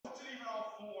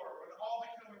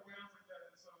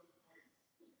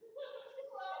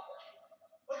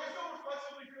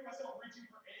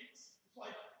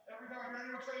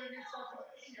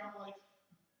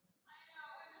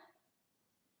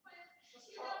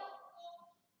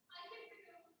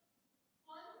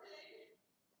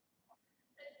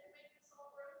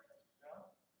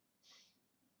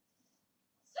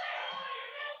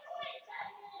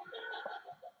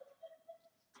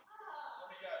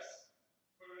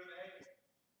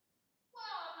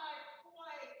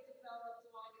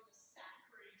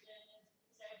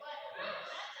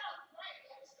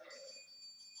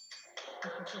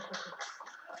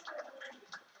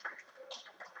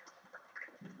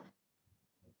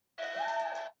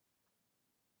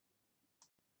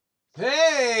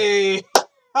Hey!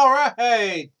 All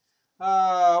right.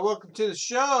 Welcome to the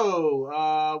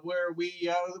show, where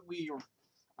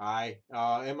I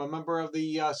am a member of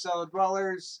the Cellar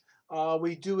Dwellers.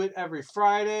 We do it every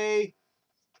Friday,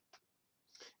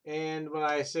 and when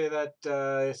I say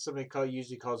that, somebody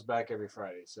usually calls back every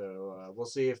Friday. So we'll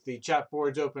see if the chat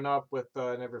boards open up with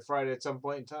every Friday at some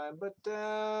point in time, but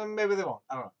maybe they won't.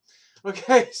 I don't know.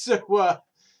 Okay, so.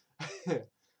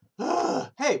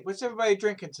 Hey, what's everybody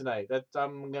drinking tonight? That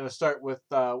I'm gonna start with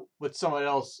what someone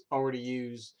else already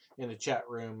used in the chat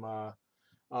room.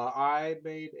 I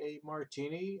made a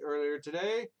martini earlier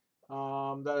today.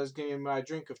 That is going to be my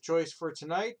drink of choice for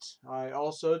tonight. I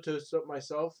also toasted up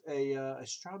myself a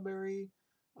strawberry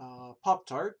Pop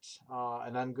Tart,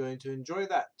 and I'm going to enjoy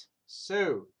that.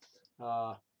 So,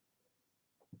 uh,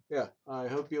 yeah, I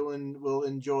hope you will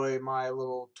enjoy my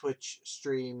little Twitch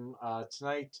stream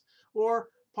tonight, or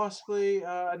possibly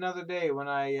another day when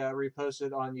I repost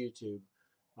it on YouTube.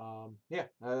 Yeah,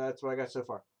 that's what I got so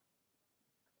far.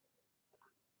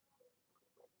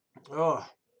 Oh,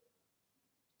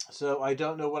 so I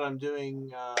don't know what I'm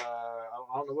doing. I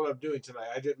don't know what I'm doing tonight.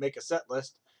 I didn't make a set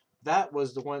list. That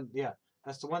was the one. Yeah,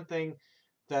 that's the one thing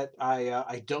that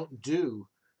I don't do,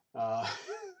 uh,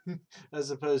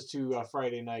 as opposed to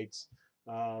Friday nights.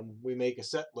 We make a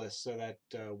set list so that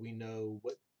we know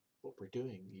what we're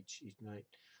doing each night.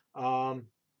 Um,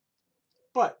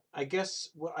 but I guess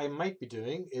what I might be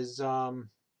doing is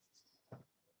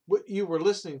what you were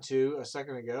listening to a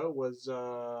second ago was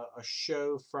a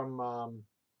show from.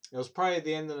 It was probably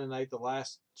the end of the night, the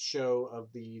last show of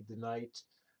the night,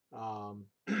 or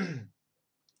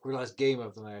last game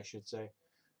of the night, I should say.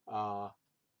 Uh,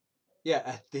 yeah,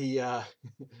 at the at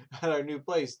our new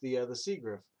place, the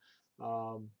Seagriff.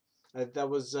 Um, that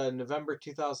was November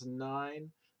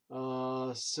 2009.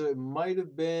 So it might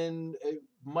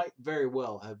very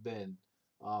well have been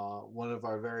one of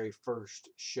our very first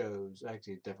shows.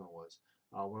 Actually, it definitely was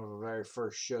one of our very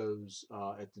first shows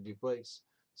at the new place.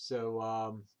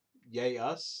 So, yay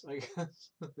us, I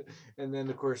guess. And then,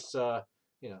 of course,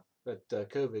 you know, that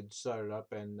COVID started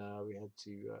up and we had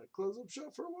to close up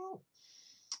shop for a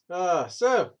while.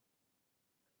 So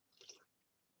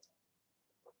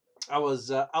I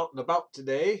was out and about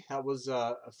today. That was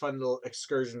a fun little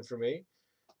excursion for me.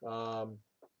 Um,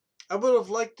 I would have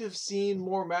liked to have seen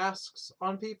more masks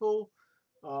on people,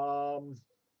 um,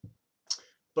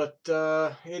 but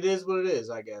it is what it is,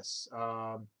 I guess.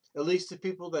 At least the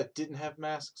people that didn't have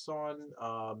masks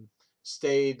on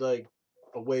stayed like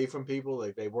away from people,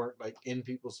 like they weren't like in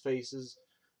people's faces.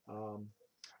 Um,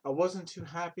 I wasn't too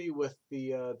happy with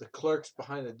the clerks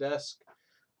behind the desk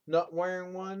not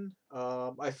wearing one.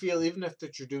 I feel even if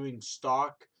that you're doing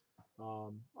stock,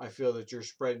 I feel that you're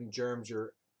spreading germs.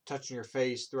 You're touching your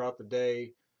face throughout the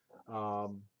day.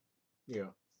 Um, you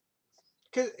know,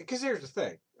 because here's the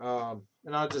thing,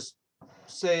 and I'll just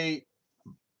say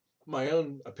my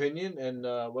own opinion and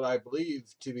what I believe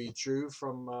to be true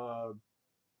from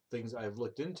things I've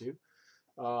looked into.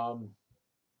 Um,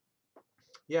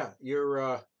 yeah,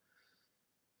 you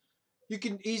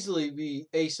can easily be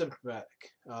asymptomatic,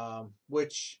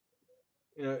 which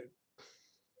you know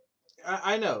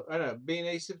I know. Being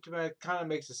asymptomatic kind of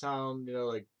makes it sound,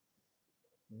 like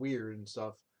weird and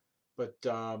stuff, but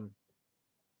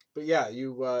yeah,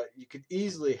 you could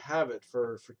easily have it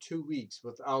for 2 weeks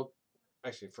without,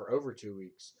 actually for over 2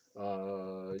 weeks.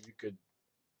 You could,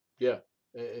 yeah,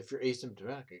 if you're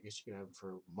asymptomatic, I guess you can have it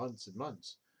for months and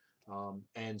months,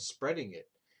 and spreading it,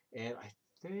 and I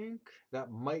think that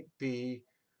might be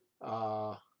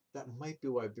uh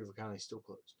why Beaver County is still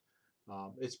closed.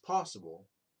 It's possible.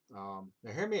 Now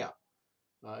hear me out.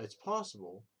 It's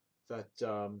possible that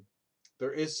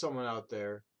there is someone out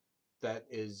there that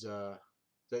is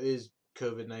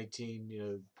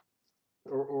COVID-19,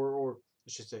 or I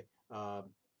should say,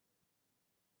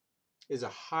 is a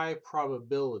high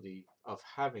probability of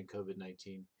having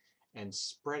COVID-19 and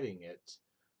spreading it,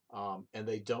 and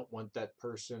they don't want that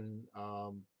person.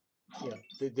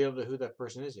 They don't know who that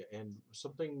person is yet, and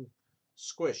something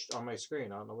squished on my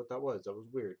screen. I don't know what that was. That was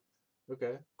weird.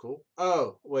 Okay, cool.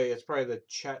 Oh, wait, it's probably the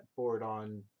chat board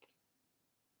on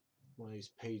one of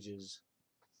these pages.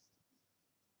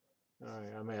 All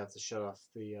right, I may have to shut off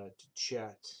the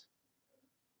chat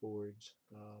boards.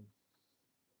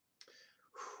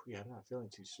 Yeah, I'm not feeling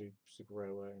too super right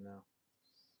away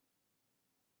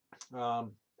now.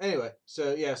 Anyway,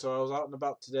 so yeah, so I was out and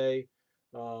about today.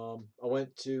 I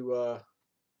went to.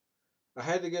 I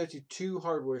had to go to two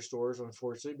hardware stores,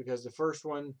 unfortunately, because the first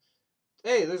one.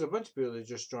 Hey, there's a bunch of people that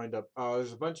just joined up.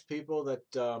 There's a bunch of people that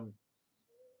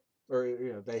or oh,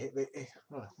 okay,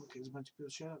 there's a bunch of people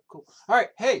shut up. Cool. All right,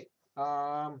 hey,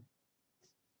 I'm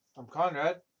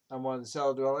Conrad. I'm one of the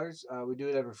cellar dwellers. We do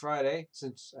it every Friday.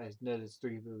 Since I noticed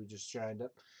three people just joined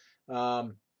up.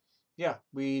 Yeah,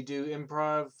 we do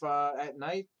improv at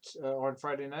night on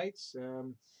Friday nights.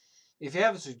 If you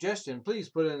have a suggestion, please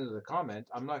put it into the comment.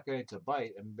 I'm not going to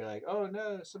bite and be like, "Oh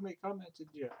no, somebody commented."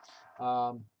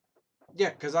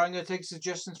 Yeah, because I'm going to take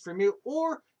suggestions from you.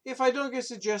 Or if I don't get a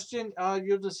suggestion,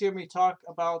 you'll just hear me talk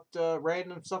about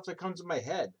random stuff that comes in my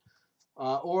head.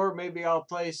 Or maybe I'll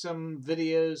play some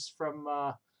videos from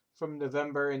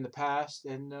November in the past,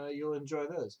 and you'll enjoy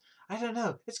those. I don't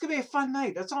know. It's gonna be a fun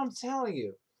night. That's all I'm telling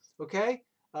you. Okay.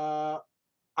 Uh,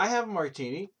 I have a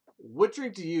martini. What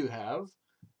drink do you have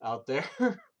out there?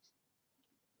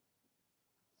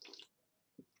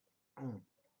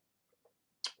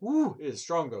 Ooh, it is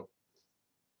strong though.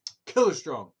 Killer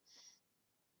strong.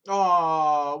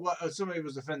 Oh, what? Somebody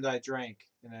was offended I drank,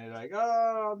 and they're like,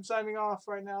 "Oh, I'm signing off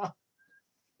right now."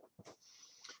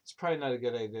 It's probably not a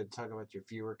good idea to talk about your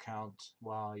viewer count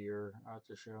while you're at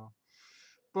the show.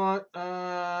 But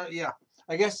yeah,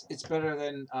 I guess it's better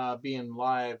than being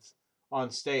live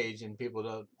on stage and people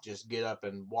don't just get up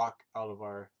and walk out of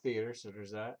our theater. So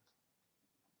there's that.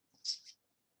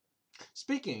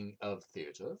 Speaking of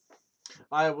theater,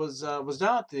 I was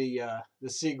down at the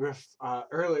Seagraph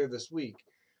earlier this week.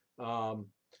 Um,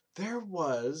 there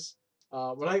was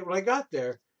when I got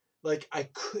there, like I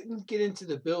couldn't get into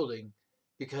the building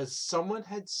because someone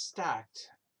had stacked.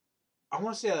 I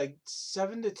want to say like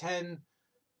 7 to 10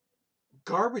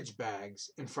 garbage bags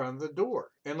in front of the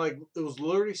door, and like it was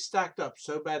literally stacked up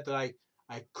so bad that I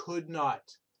could not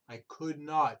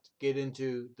get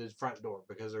into the front door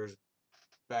because there's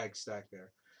bags stacked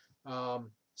there.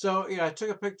 So yeah, I took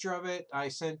a picture of it. I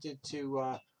sent it to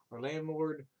our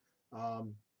landlord.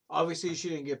 Um, Obviously, she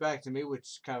didn't get back to me,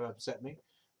 which kind of upset me.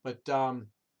 But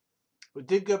we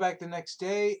did go back the next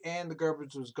day, and the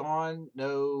garbage was gone.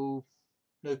 No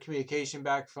communication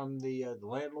back from the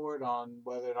landlord on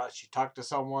whether or not she talked to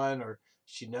someone or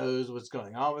she knows what's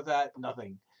going on with that.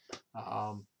 Nothing.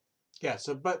 Um, yeah.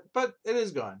 So, but it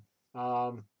is gone.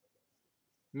 Um,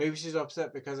 Maybe she's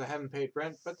upset because I haven't paid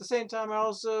rent, but at the same time, I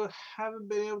also haven't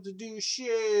been able to do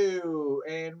show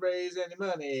and raise any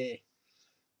money.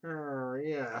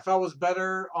 Yeah, if I was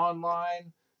better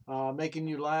online, making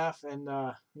you laugh and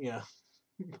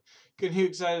getting you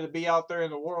excited to be out there in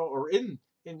the world or in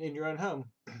your own home,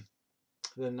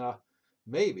 then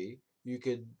maybe you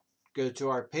could go to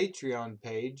our Patreon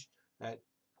page at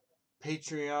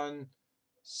Patreon/CD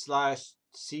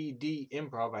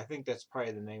Improv. I think that's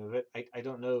probably the name of it. I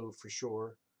don't know for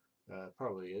sure.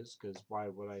 Probably is, because why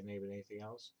would I name it anything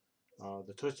else?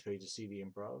 The Twitch page is CD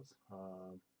Improv.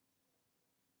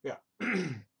 Yeah.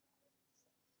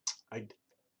 I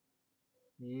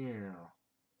yeah.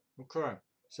 Okay.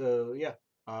 So yeah,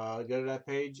 go to that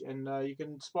page and you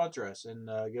can sponsor us and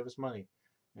give us money,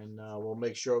 and we'll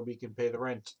make sure we can pay the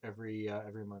rent every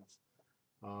month.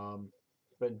 Um,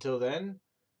 but until then,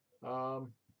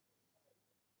 um,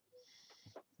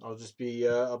 I'll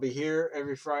be here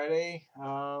every Friday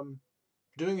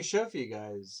doing a show for you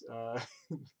guys,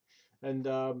 and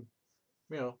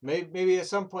maybe at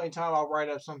some point in time I'll write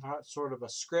up some sort of a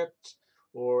script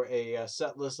or a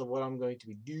set list of what I'm going to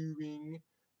be doing,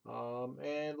 and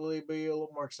it'll be a little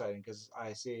more exciting because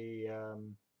I see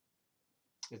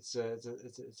it's a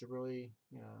really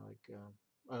like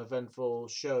uneventful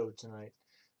show tonight,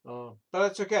 but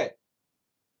that's okay.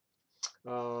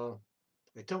 Uh,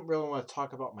 I don't really want to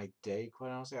talk about my day,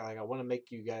 quite honestly. I want to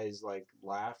make you guys like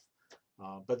laugh,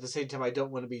 but at the same time, I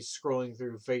don't want to be scrolling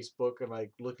through Facebook and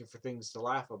like looking for things to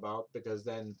laugh about because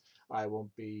then I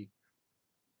won't be,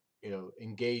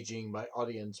 engaging my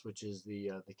audience, which is the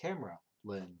camera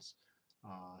lens.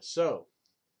 So,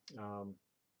 um,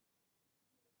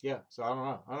 yeah. So I don't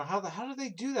know. I don't know how do they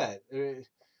do that? There's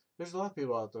a lot of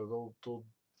people out there. They'll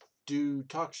do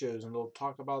talk shows and they'll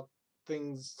talk about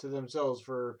things to themselves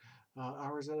for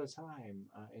hours at a time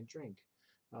and drink.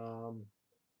 Um,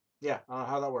 yeah, I don't know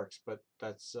how that works, but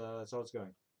that's how it's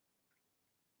going.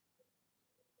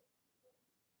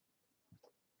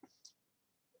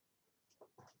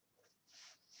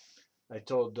 I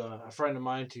told a friend of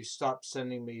mine to stop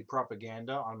sending me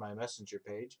propaganda on my messenger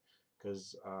page,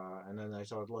 because and then I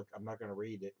told, look, I'm not going to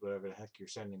read it, whatever the heck you're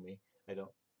sending me. I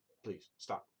don't. Please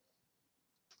stop.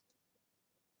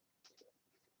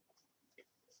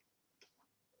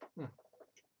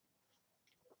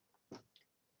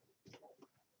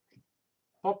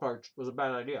 Pop Tarts was a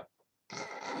bad idea,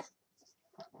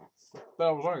 but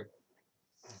I was hungry,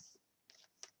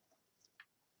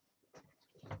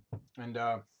 and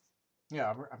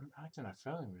yeah, I'm actually not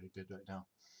feeling really good right now.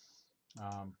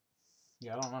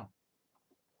 Yeah, I don't know.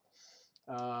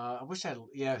 I wish I.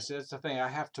 Yeah, so that's the thing. I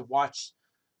have to watch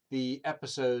the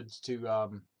episodes to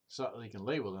so that they can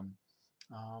label them.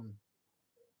 Um,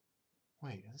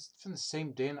 Wait, is this from the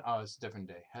same day? Oh, it's a different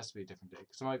day. It has to be a different day.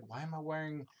 Because I'm like, why am I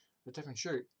wearing a different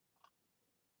shirt?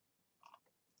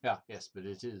 Yeah, yes, but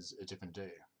it is a different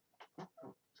day.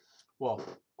 Well,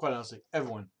 quite honestly,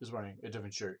 everyone is wearing a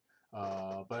different shirt.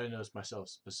 But I notice myself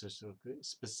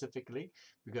specifically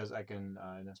because I can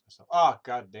notice myself. Oh,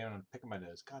 god damn, I'm picking my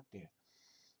nose. God damn.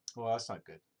 Well, that's not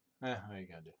good. What are you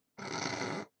gonna do?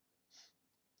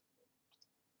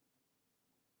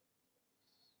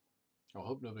 I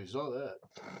hope nobody saw that.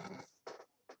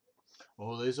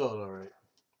 Oh, they saw it all right.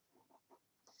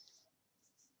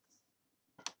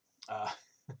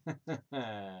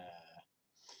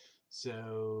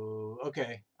 So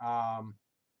okay.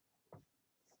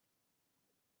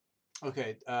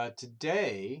 Okay.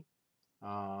 Today.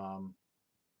 Um,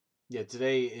 yeah.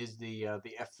 Today is the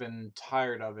effin'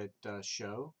 tired of it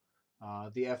show.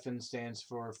 The effin' stands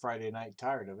for Friday Night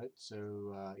Tired of It.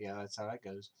 So yeah, that's how that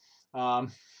goes.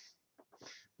 Um,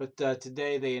 but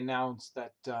today they announced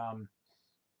that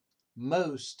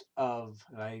most of,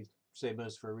 and I say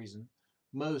most for a reason,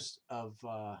 most of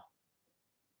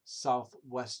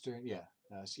southwestern, yeah,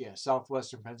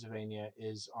 southwestern Pennsylvania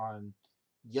is on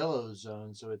yellow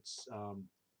zone, so it's I don't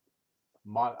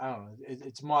know,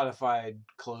 it's modified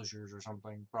closures or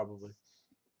something probably.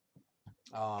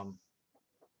 Um,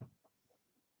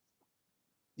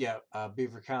 yeah,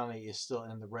 Beaver County is still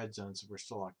in the red zone, so we're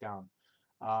still locked down.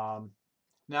 Um,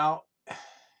 Now,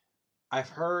 I've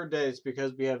heard that it's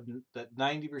because we have that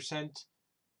 90%,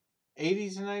 80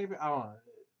 to 90, I don't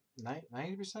know,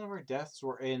 90% of our deaths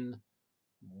were in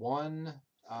one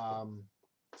um,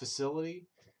 facility.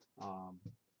 Um,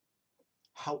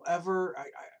 However,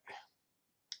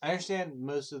 I understand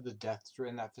most of the deaths were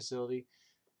in that facility.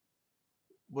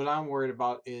 What I'm worried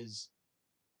about is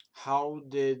how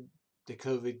did the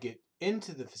COVID get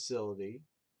into the facility,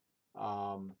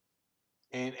 um,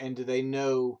 and do they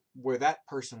know where that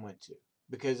person went to?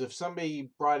 Because if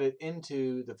somebody brought it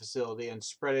into the facility and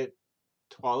spread it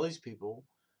to all these people,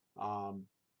 um,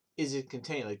 is it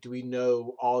contained? Like, do we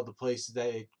know all the places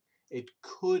that it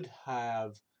could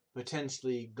have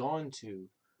potentially gone to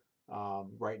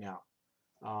right now?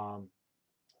 Um,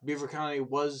 Beaver County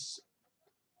was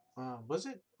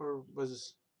it, or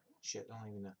was shit? I don't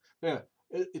even know. But anyway,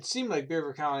 it seemed like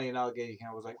Beaver County and Allegheny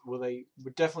County was like, well, they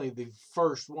were definitely the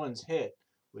first ones hit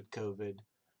with COVID,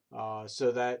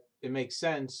 so that it makes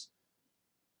sense.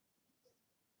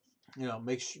 You know,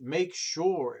 make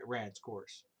sure it ran its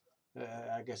course.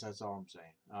 I guess that's all I'm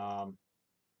saying.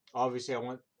 Obviously, I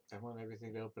want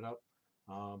everything to open up,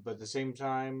 but at the same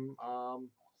time, I'm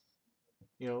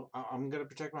gonna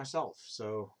protect myself.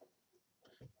 So,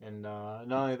 and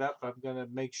not only that, but I'm gonna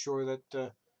make sure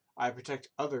that I protect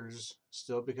others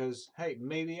still, because hey,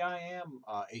 maybe I am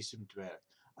asymptomatic.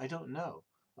 I don't know.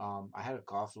 I had a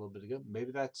cough a little bit ago.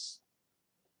 Maybe that's,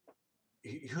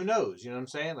 who knows. You know what I'm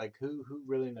saying? Like, who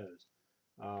really knows?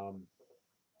 Um,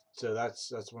 so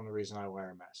that's one of the reasons I wear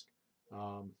a mask.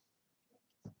 Um,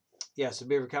 yeah, so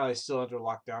Beaver County is still under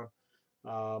lockdown.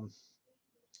 Um,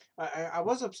 I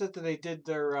was upset that they did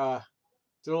their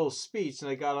little speech and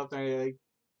they got up there and they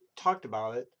talked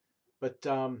about it, but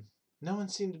no one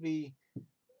seemed to be,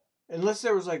 unless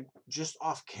there was like just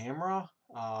off camera.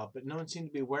 But no one seemed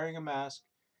to be wearing a mask,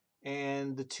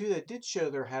 and the two that did show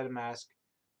there had a mask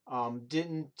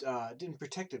didn't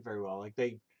protect it very well. Like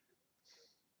they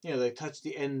touched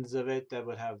the ends of it that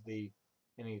would have the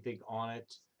anything on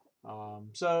it.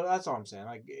 So that's all I'm saying.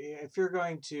 Like, if you're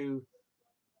going to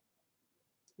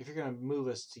move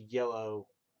us to yellow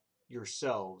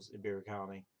yourselves in Beaver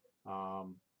County,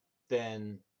 um,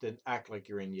 then act like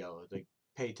you're in yellow. Like,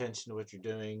 pay attention to what you're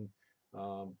doing.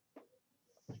 Um,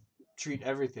 Treat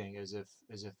everything as if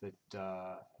it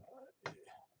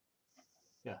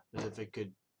yeah, as if it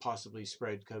could possibly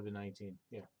spread COVID-19.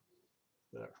 Yeah,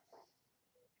 whatever.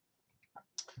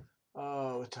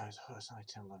 What time is it? Oh, it's only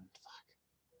 10:11. Fuck.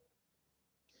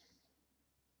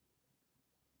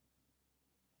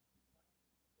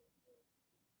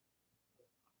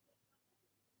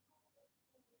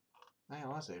 I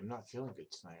honestly, I'm not feeling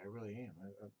good tonight. I really am.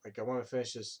 I want to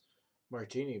finish this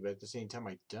martini, but at the same time,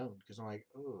 I don't because I'm like,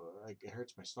 oh, like it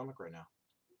hurts my stomach right now.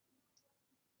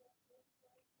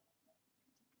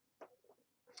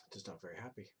 Just not very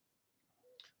happy.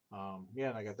 Yeah,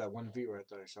 and I got that 1 feet right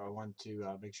there, so I want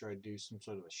to make sure I do some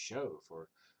sort of a show for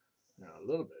a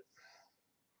little bit.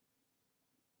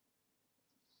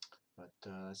 But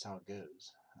that's how it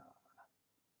goes.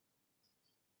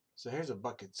 So here's a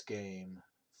buckets game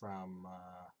from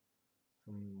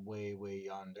way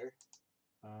yonder,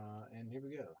 and here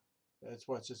we go. Let's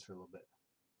watch this for a little bit.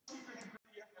 And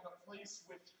a place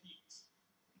with heat,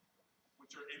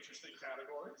 which are interesting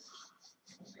categories.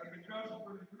 And because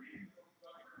we're agreeing,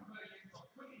 everybody is a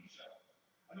cooking show.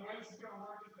 And the way this is going to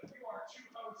work is that you are two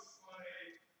hosts on a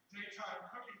daytime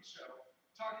cooking show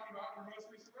talking about your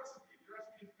most recent recipe. The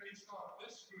recipe is based on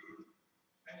this food,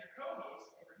 and your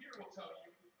co-host over here will tell you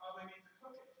how they need to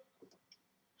cook it.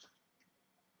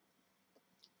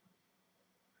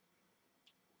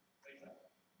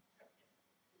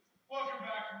 Welcome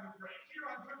back from the break. Here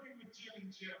on Cooking with Jim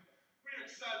and Jim, we're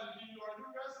excited to give you our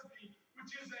new recipe,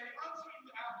 which is an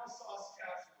unsweetened applesauce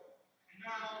casserole.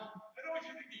 Now, I know what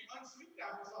you're thinking, unsweetened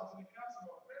applesauce in a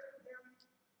casserole. Very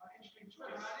interesting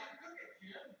choice. How do you cook it,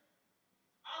 Jim?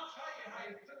 I'll tell you how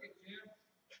you cook it, Jim.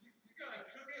 You're going to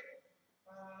cook it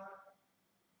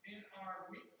in our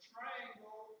meat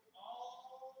triangle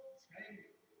all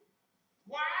tangle.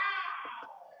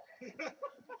 Wow!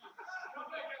 Come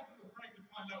back after the break to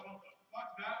find out what the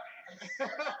fuck that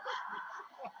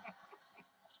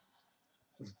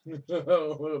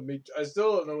means. I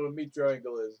still don't know what a meat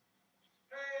triangle is.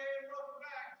 Hey, welcome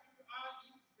back to I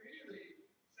Eat Freely.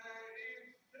 So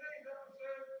in today's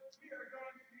episode, we are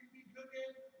going to be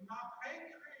cooking my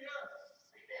pancreas.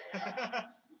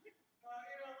 My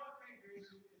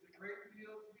pancreas is a great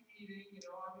meal to be eating.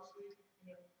 Obviously,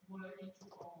 you want to eat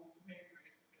your own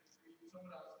pancreas because you're eating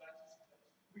someone else. That's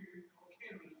weird.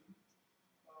 Cannibalism.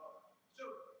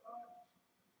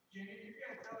 Jenny, you're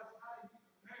going to tell us how you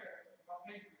prepare my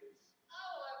pancreas.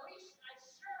 Oh, I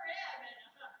sure am. And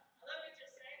let me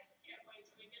just say, can't wait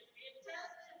till we get to the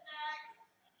intestine next.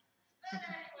 But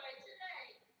anyway,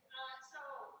 today,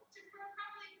 to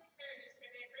properly prepare this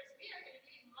pancreas, we are going to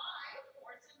need my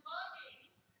horse and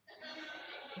buggy.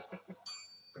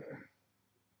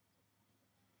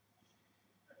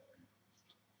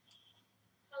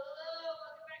 Hello,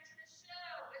 welcome back to the show.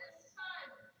 It is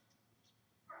time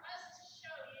for us to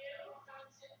show you how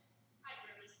to. Hi,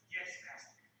 Grimace. Yes,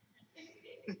 Master.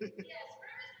 Yes,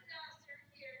 Grimace and Master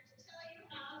here to tell you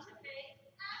how to make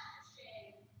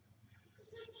aftershave.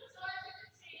 So as you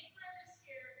can see, Grimace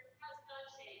here has not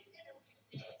shaved in a few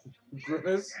days.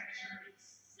 Grimace?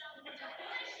 Some delicious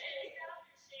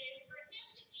aftershave for him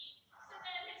to eat, so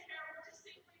then his hair will just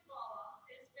simply fall off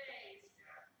his face.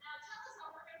 Now tell us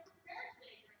how we're going to prepare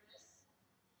today, Grimace.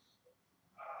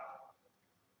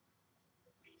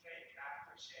 We take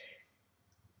aftershave.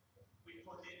 We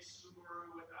put in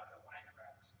Subaru without the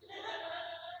Minecraft.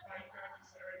 Minecraft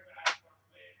is very bad for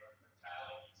flavor.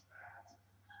 Metallic is bad.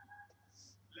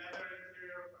 Leather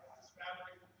interior, perhaps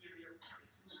fabric interior, very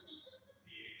good.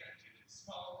 The engine is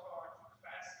small car,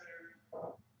 faster.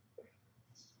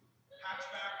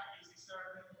 Hatchback, easy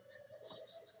serving.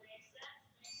 Makes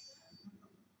sense.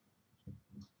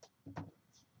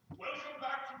 Welcome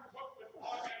back to Cook with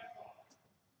Hog and Fog.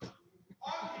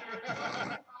 On here, we talk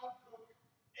about cook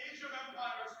Age of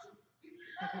Empires 2.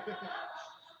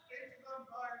 Age of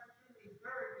Empires 2 is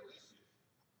very delicious.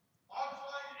 I'll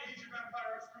find Age of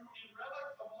Empires 2 in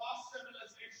Relic of Lost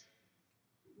Civilization.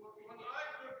 When I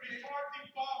cook before the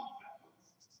bomb fell,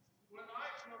 when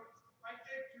I cook, I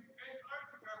take to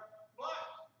Antarctica,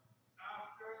 but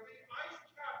after the ice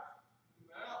caps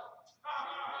melt.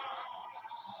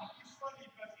 It's funny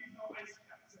because he's no ice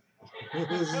caps anymore.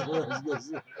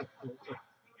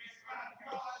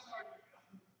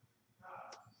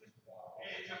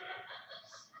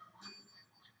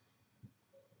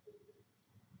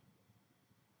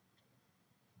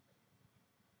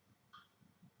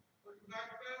 Welcome back,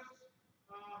 folks.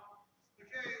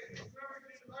 Okay, remember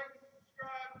to like and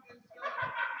subscribe to this channel.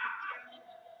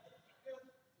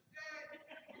 Today,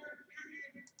 we're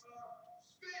cooking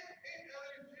spit and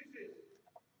other dishes.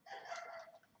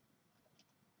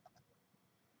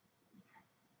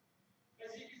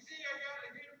 As you can see, I got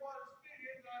a good pot of spit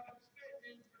in that I've been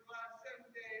spitting in for the last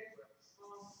 7 days. And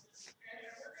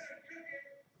we're going to cook it.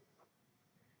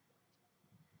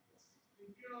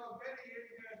 And Betty here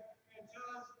is going to tell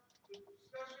us the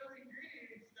special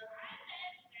ingredients that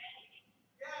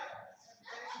yes.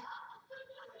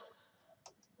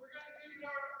 We're going to do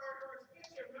our spit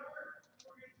here. Remember?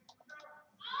 We're going to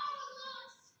Oh,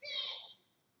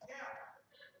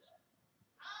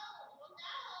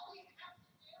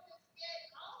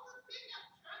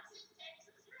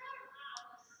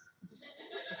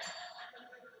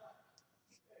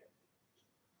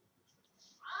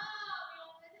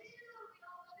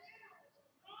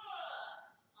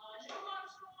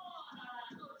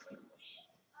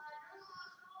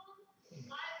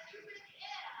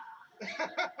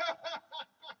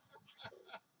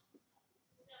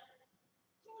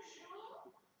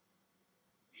 Toujours,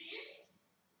 vite,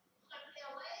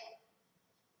 préparer,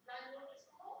 la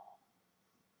nourriture,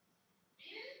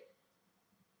 vite,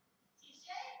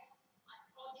 t-shirt,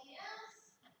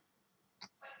 audience,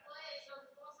 préparer son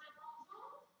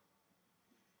conséquences.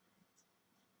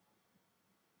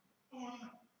 Un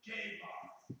gay bar.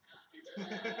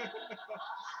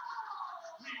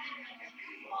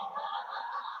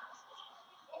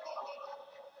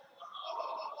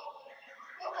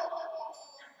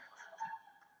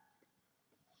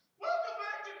 Welcome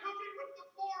back to Cooking with the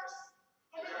Force,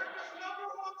 America's #1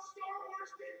 Star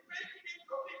Wars themed baking and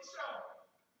cooking show.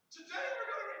 Today we're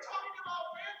going to be talking about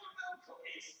phantom milk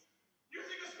cookies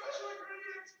using a special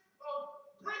ingredient of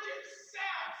Bridget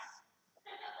sass.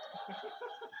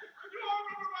 You all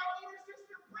remember my older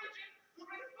sister Bridget, who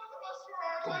made fun of us for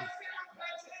our lightsaber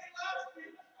pate last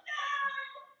week.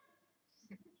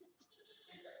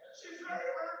 She's very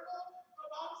hurtful, but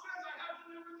Mom says I have to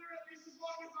live with her at least as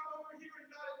long as I'm over here and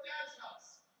not at Dad's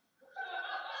house.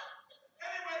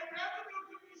 Anyway, phantom milk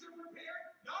cookies are prepared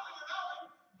not in an oven,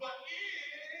 but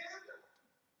in.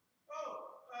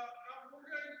 We're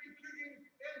going to be cooking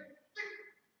in the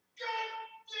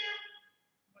goddamn.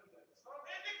 What is that?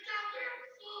 In the goddamn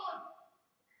sun!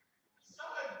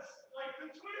 Suns! Like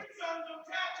the twin suns of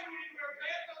Tatooine where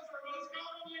pandas are most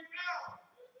commonly found.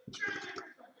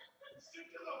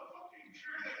 Stick to the fucking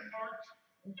canon, Mark.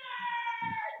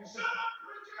 Shut up,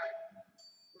 Bridget!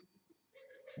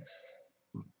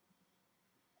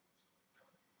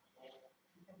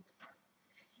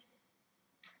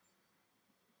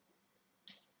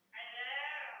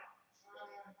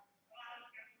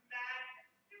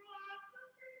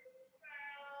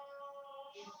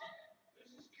 This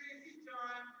is Casey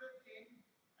time cooking.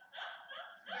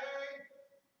 Today,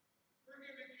 we're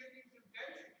going to be cooking some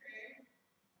denture cream.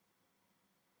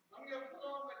 I'm going to put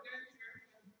on my dentures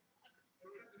and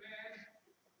put them in.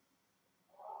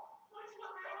 Please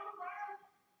let me on the fire.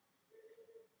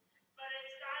 But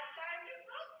it's not time to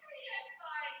cook yet,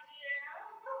 my dear.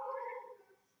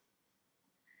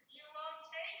 You won't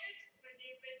take it when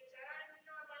you've been turned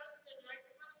your most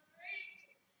delectable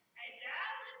treat. And now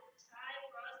it's time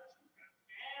for us to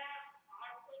prepare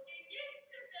our cooking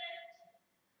instrument.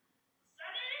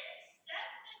 Sonny, set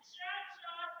the church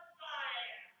on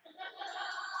fire.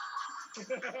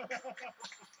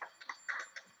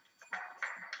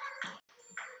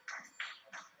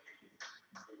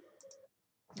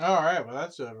 All right, well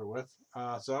that's over with.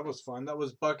 So that was fun. That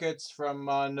was buckets from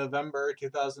November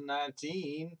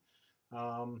 2019.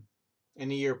 Um,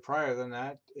 any year prior than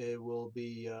that, it will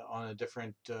be on a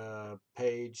different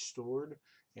page stored,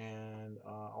 and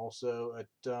also it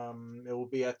will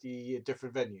be at the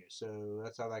different venue. So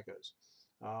that's how that goes.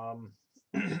 Um,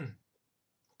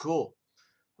 cool.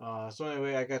 So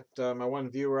anyway, I got my one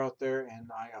viewer out there,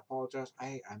 and I apologize.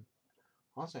 I'm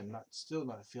honestly I'm not still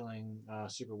not feeling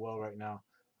super well right now.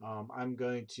 I'm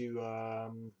going to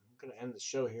end the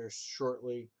show here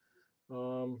shortly.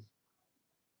 Um,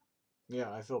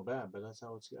 yeah, I feel bad, but that's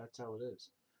how it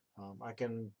is. I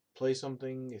can play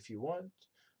something if you want,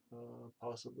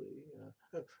 possibly.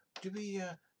 Do we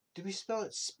uh, do we spell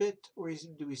it spit or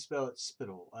do we spell it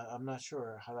spittle? I'm not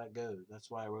sure how that goes. That's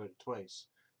why I wrote it twice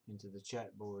into the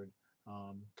chat board.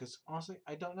 Because honestly,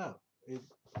 I don't know.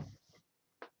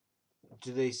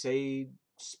 Do they say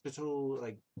spittle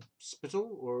like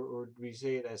spittle or do we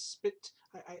say it as spit?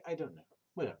 I don't know.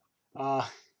 Whatever. Uh,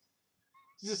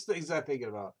 just things I'm thinking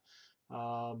about.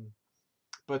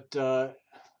 But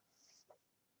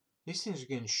these things are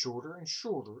getting shorter and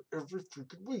shorter every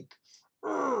freaking week.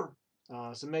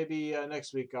 So maybe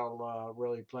next week I'll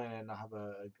really plan it and I'll have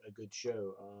a good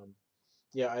show.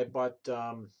 Yeah, I bought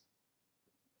some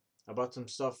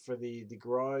stuff for the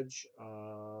garage.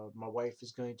 My wife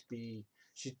is going to be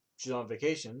she's on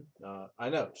vacation. I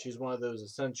know she's one of those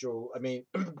essential. I mean,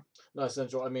 not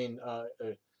essential. I mean,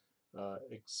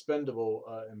 expendable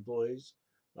employees.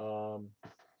 Um,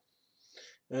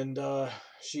 and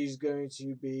she's going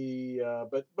to be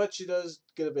but she does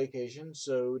get a vacation,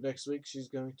 so next week she's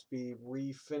going to be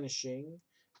refinishing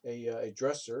a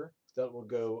dresser that will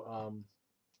go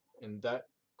in that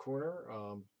corner.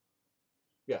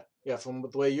 Yeah, from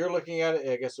the way you're looking at it,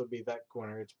 I guess it would be that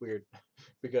corner. It's weird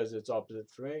because it's opposite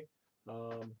for me.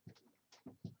 um,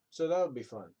 so that would be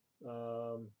fun.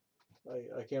 um,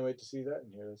 I can't wait to see that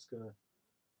in here. It's gonna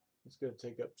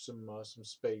take up some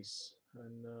space,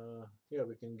 and yeah,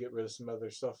 we can get rid of some other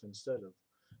stuff instead of,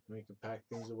 and we can pack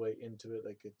things away into it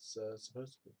like it's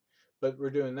supposed to be. But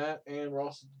we're doing that, and we're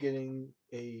also getting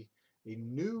a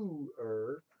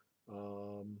newer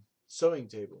sewing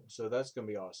table. So that's gonna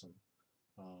be awesome.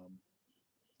 Um,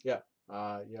 yeah.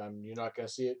 Yeah, you're not gonna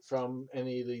see it from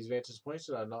any of these vantage points,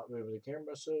 and I'm not moving the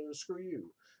camera, so screw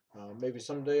you. Maybe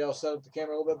someday I'll set up the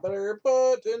camera a little bit better,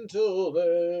 but until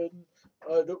then,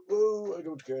 I don't. Whoa, I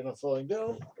don't care. I'm falling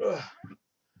down. Ugh.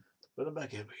 But I'm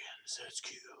back up again, so it's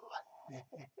cute.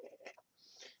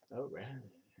 All right.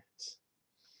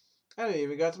 I haven't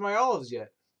even got to my olives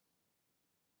yet.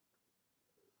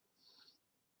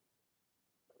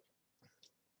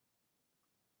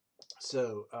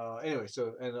 So anyway,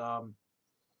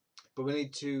 but we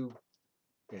need to.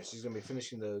 Yeah, she's gonna be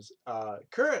finishing those.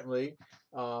 Currently,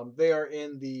 they are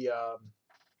in the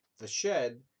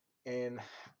shed, and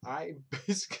I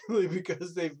basically,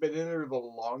 because they've been in there the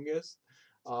longest,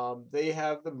 they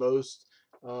have the most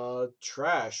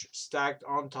trash stacked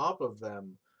on top of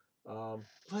them.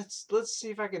 Let's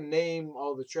see if I can name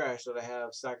all the trash that I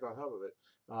have stacked on top of it.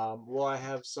 Well, I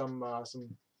have some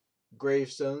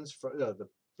gravestones from the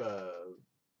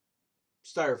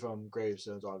styrofoam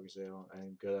gravestones. Obviously, I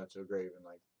didn't go down to a grave and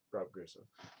like grab gravestones.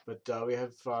 But we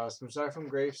have some styrofoam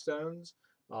gravestones.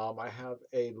 I have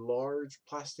a large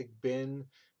plastic bin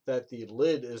that the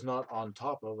lid is not on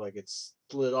top of, like it's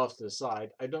slid off to the side.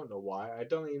 I don't know why. I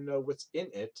don't even know what's in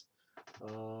it.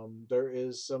 There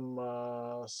is some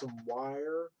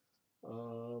wire.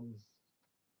 Um,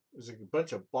 there's a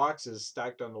bunch of boxes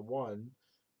stacked on the one.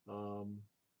 Um,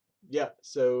 yeah,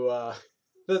 so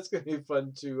that's gonna be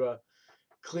fun to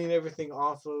clean everything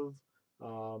off of,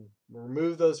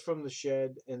 remove those from the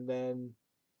shed, and then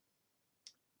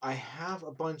I have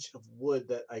a bunch of wood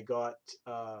that I got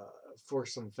for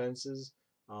some fences.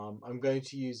 I'm going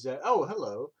to use that. Oh,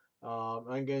 hello.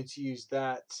 I'm going to use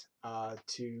that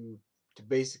to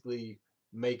basically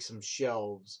make some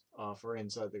shelves for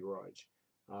inside the garage.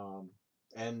 Um,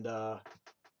 and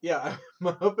yeah,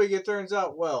 I'm hoping it turns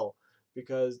out well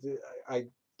because I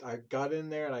I got in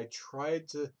there and I tried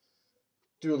to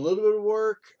do a little bit of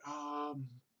work,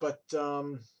 but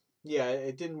yeah,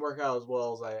 it didn't work out as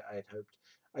well as I had hoped.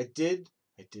 I did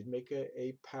I did make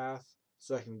a path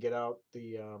so I can get out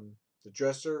the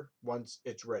dresser once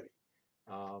it's ready.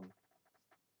 Um,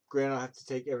 Granted, I have to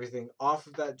take everything off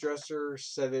of that dresser,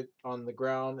 set it on the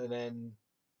ground, and then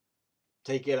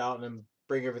take it out and then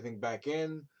bring everything back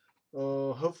in.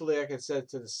 Hopefully, I can set it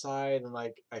to the side and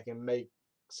like I can make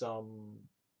some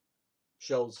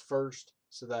shelves first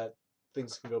so that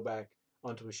things can go back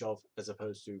onto a shelf as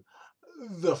opposed to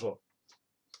the floor.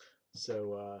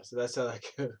 So that's how that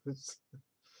goes.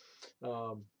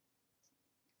 um,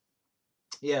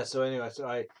 yeah. So anyway,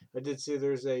 I did see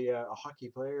there's a hockey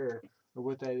player or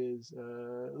what that is.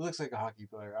 It looks like a hockey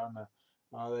player. I don't know.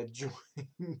 That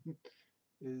joined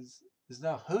is is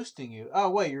now hosting you. Oh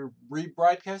wait, you're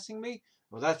rebroadcasting me?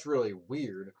 Well, that's really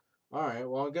weird. All right,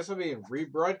 well, I guess I'm being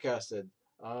rebroadcasted.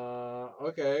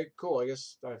 Okay, cool. I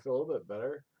guess I feel a little bit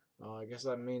better. I guess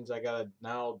that means I gotta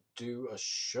now do a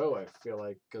show. I feel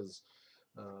like because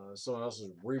someone else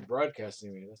is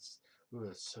rebroadcasting me. Ooh,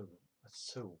 that's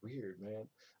so weird, man.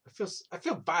 I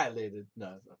feel violated.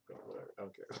 No, whatever. I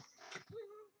don't care.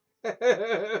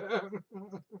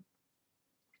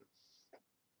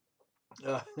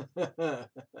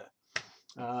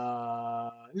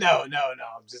 No, no, no.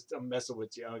 I'm messing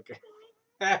with you. Okay.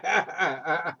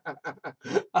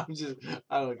 I'm just,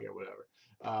 I don't care. Whatever.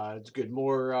 It's good.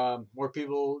 More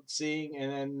people seeing,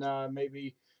 and then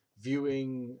maybe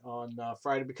viewing on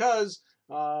Friday because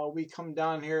we come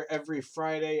down here every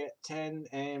Friday at 10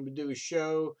 and we do a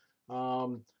show.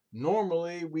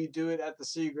 Normally we do it at the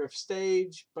Seagrove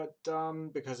stage, but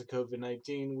because of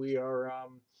COVID-19,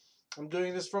 I'm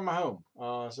doing this from my home.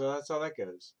 So that's how that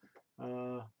goes.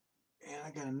 And I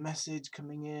got a message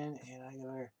coming in, and I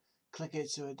gotta click it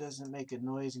so it doesn't make a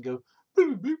noise and go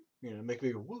boop, boop, make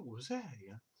me go, what was that?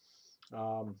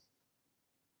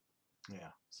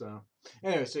 Yeah. So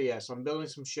anyway, so yeah, so I'm building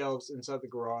some shelves inside the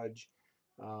garage.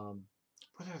 Um,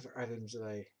 what other items did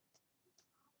I?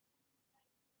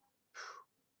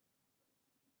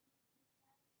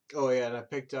 Oh yeah, and I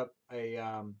picked up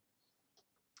I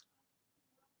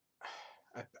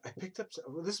picked up.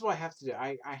 Well, this is what I have to do.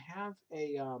 I have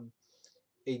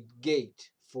a gate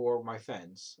for my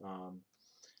fence.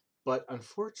 But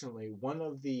unfortunately, one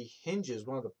of the hinges,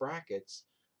 one of the brackets,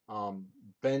 um,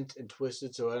 bent and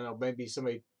twisted. So I don't know, maybe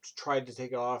somebody tried to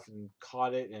take it off and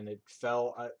caught it and it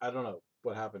fell. I don't know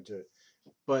what happened to it,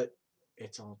 but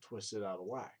it's all twisted out of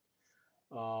whack.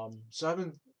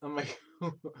 So I'm like,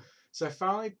 so I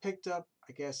finally picked up,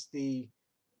 I guess the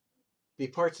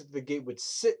parts that the gate would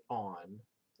sit on,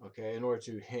 okay, in order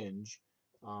to hinge.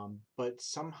 But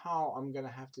somehow I'm gonna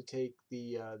have to take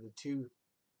the two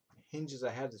hinges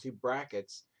I have, the two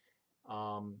brackets,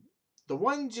 Um, the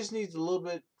one just needs a little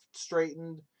bit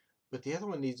straightened, but the other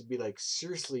one needs to be like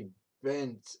seriously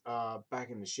bent back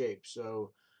into shape.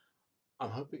 So I'm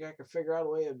hoping I can figure out a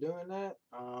way of doing that.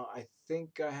 I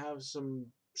think I have some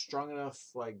strong enough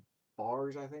like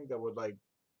bars. I think that would like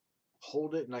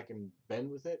hold it and I can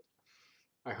bend with it.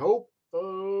 I hope.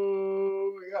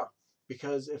 Oh yeah,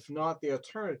 because if not, the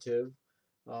alternative,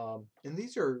 and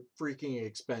these are freaking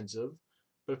expensive,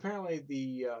 but apparently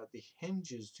the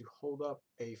hinges to hold up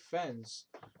a fence,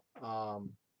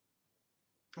 um,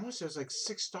 I want to say it's like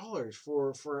 $6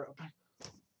 for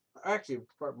actually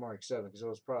probably more like seven because it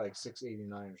was probably like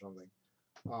 $6.89 or something.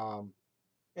 Um,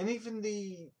 and even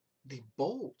the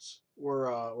bolts were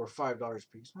 $5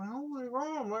 a piece. Holy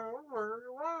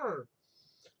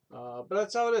but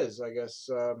that's how it is, I guess.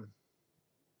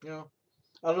 You know,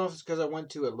 I don't know if it's because I went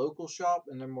to a local shop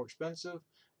and they're more expensive,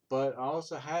 but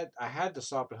I had to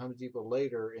stop at Home Depot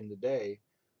later in the day,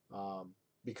 um,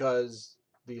 because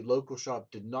the local shop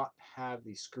did not have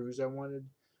the screws I wanted.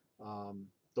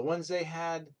 The ones they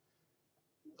had,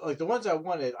 like the ones I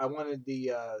wanted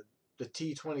the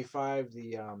T25,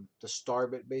 the star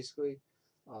bit basically.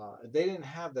 They didn't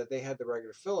have that. They had the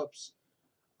regular Phillips.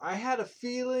 I had a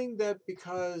feeling that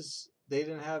because they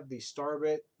didn't have the star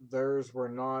bit, theirs were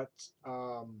not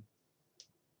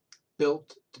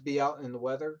built to be out in the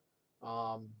weather.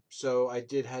 So I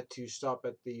did had to stop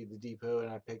at the depot and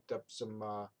I picked up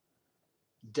some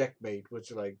deck mate,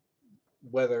 which are like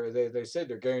weather. They said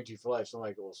they're guaranteed for life. So I'm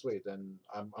like, well, sweet. Then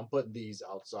I'm putting these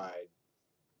outside.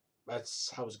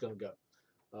 That's how it's gonna go.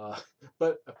 Uh,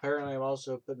 but apparently, I'm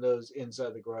also putting those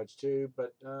inside the garage too.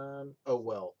 But oh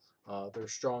well. They're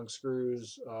strong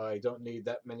screws. I don't need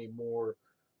that many more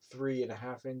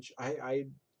 3.5 inch. I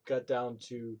got down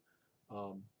to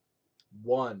um,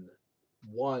 one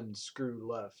one screw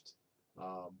left.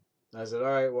 Um, I said,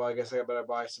 all right, well, I guess I better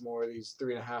buy some more of these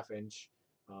 3.5 inch.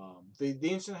 The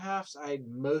inch and a halves, I had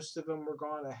most of them were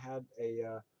gone. I had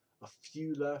a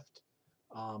few left,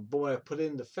 but when I put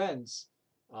in the fence,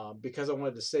 because I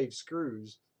wanted to save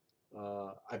screws,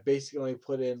 I basically only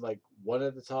put in like one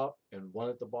at the top and one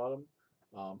at the bottom.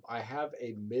 I have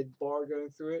a mid bar going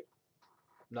through it,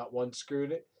 not one screw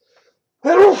in it.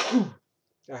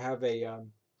 I have a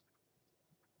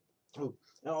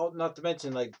oh, not to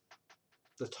mention like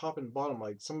the top and bottom,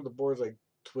 like some of the boards like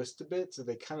twist a bit, so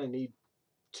they kind of need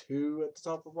two at the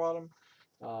top or bottom.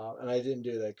 And I didn't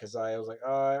do that because I was like,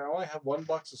 I only have one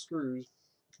box of screws.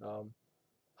 Um,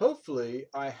 Hopefully,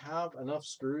 I have enough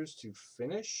screws to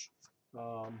finish.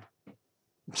 Um,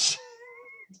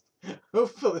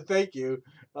 hopefully, thank you.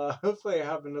 Hopefully, I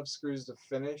have enough screws to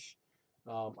finish.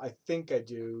 I think I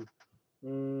do.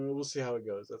 We'll see how it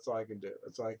goes. That's all I can do.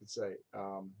 That's all I can say.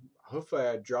 Hopefully,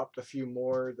 I dropped a few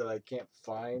more that I can't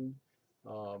find.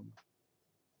 Um,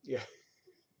 yeah,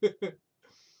 that's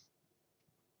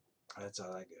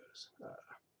how that goes.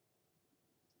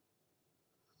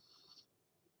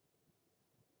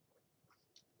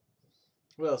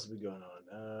 What else has been going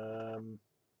on?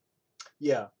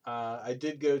 Yeah, I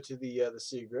did go to the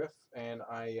Seagriff, and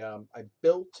I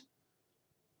built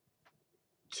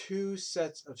two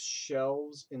sets of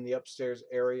shelves in the upstairs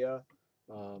area,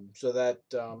 so that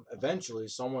eventually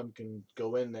someone can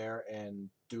go in there and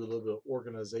do a little bit of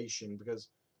organization. Because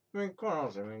I mean, quite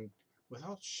honestly, I mean,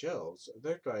 without shelves,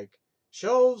 they're like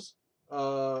shelves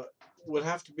would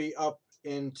have to be up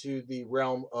into the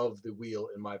realm of the wheel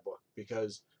in my book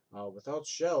because without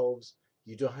shelves,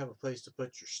 you don't have a place to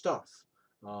put your stuff.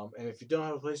 And if you don't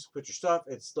have a place to put your stuff,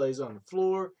 it stays on the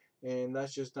floor, and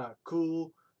that's just not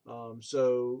cool.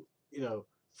 So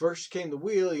first came the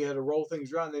wheel. You had to roll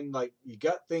things around. Then like you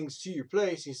got things to your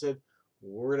place. He said,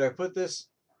 "Where did I put this?"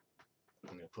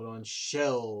 I'm gonna put on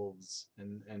shelves,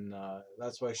 and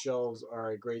that's why shelves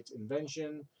are a great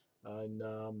invention. And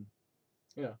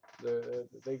you know,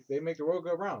 they make the world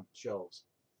go round. Shelves.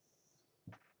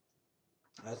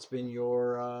 That has been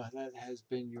your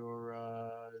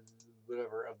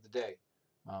whatever of the day.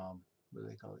 What do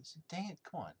they call this? Dang it!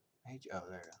 Come on. I hate you. Oh,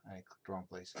 there. I clicked the wrong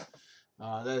place.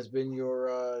 That has been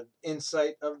your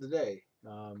insight of the day.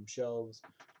 Shelves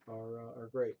are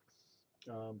great.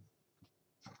 Um,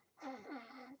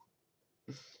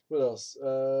 what else?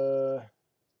 Oh,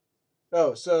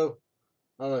 so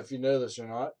I don't know if you know this or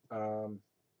not.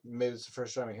 Maybe it's the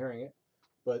first time I'm hearing it,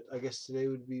 but I guess today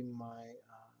would be my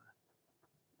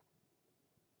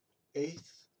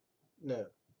eighth. No,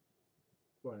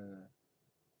 well,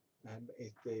 I had my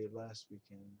eighth day last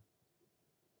weekend.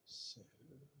 So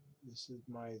this is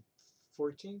my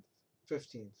 14th,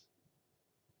 15th,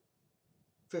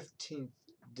 15th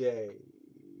day.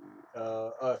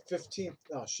 15th.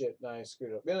 Oh shit! No, I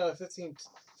screwed up. Yeah,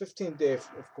 15th day of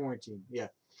quarantine. Yeah.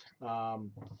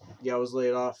 Um, yeah, I was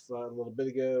laid off a little bit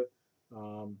ago.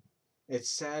 Um,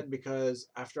 it's sad because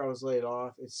after I was laid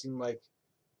off, it seemed like,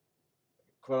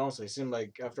 quite honestly, it seemed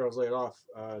like after I was laid off,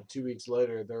 2 weeks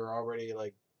later, they were already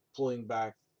like pulling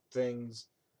back things.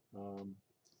 Um,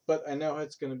 but I know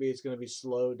it's gonna be. It's gonna be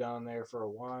slow down there for a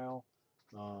while.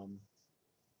 Um,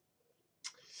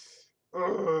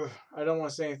 I don't want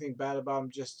to say anything bad about them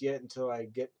just yet until I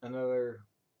get another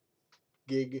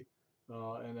gig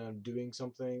and I'm doing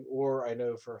something, or I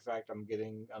know for a fact I'm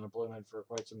getting unemployment for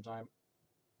quite some time.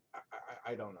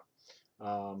 I don't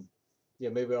know. Yeah,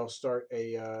 maybe I'll start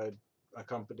a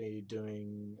company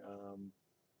doing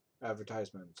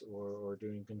advertisements or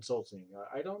doing consulting.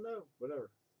 I don't know. Whatever.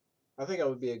 I think I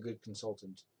would be a good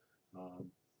consultant,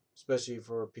 um, especially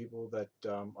for people that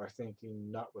are thinking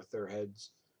not with their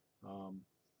heads. Um,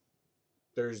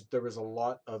 there was a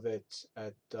lot of it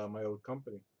at my old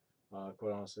company.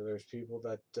 Quite honestly, there's people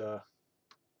that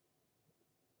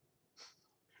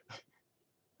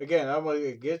again I want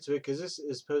to get to it because this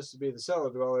is supposed to be the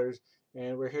cellar dwellers,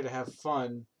 and we're here to have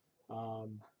fun.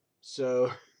 Um,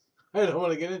 so I don't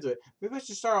want to get into it. Maybe I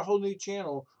should start a whole new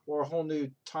channel or a whole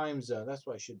new time zone. That's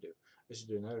what I should do. I should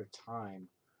do another time,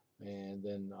 and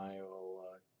then I will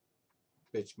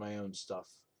bitch my own stuff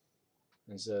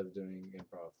instead of doing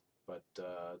improv. But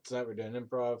tonight we're doing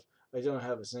improv. I don't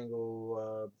have a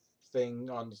single thing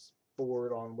on the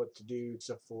board on what to do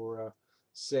except for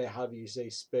say how do you say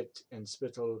spit and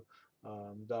spittle.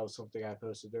 That was something I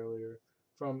posted earlier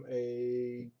from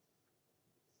a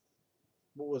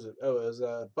what was it? Oh, it was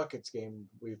a buckets game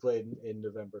we played in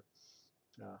November.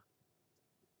 Uh,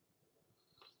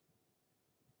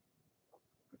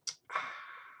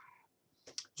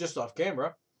 just off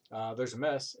camera, there's a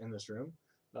mess in this room.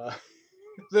 Uh,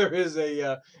 there is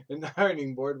an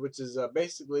ironing board, which is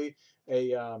basically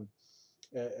a, um,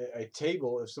 a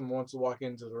table if someone wants to walk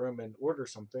into the room and order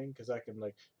something, because I can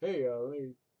like, hey, let me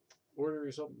order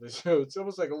you something. So it's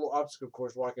almost like a little obstacle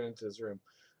course walking into this room,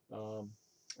 um,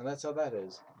 and that's how that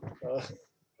is.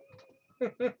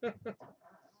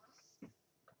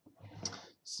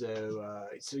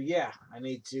 So yeah, I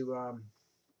need to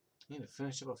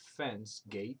finish up a fence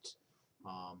gate,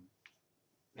 um,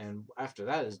 and after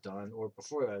that is done, or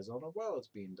before that is done, or while it's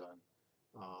being done,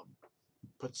 um,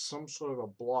 put some sort of a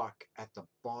block at the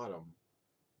bottom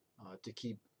to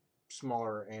keep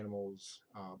smaller animals,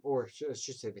 or I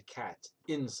should say the cat,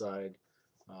 inside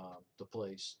the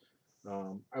place.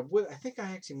 I think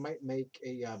I actually might make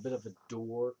a bit of a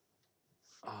door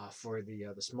for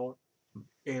the small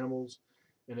animals,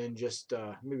 and then just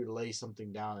maybe lay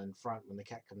something down in front when the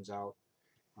cat comes out.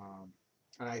 Um,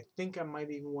 and I think I might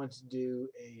even want to do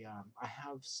a. I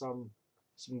have some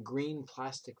green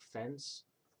plastic fence,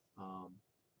 um,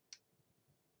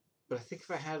 but I think if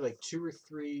I had like two or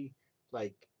three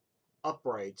like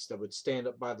uprights that would stand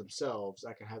up by themselves,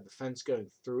 I can have the fence going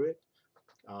through it,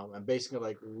 and basically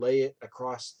like lay it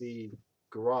across the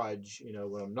garage,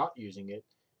 when I'm not using it,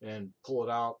 and pull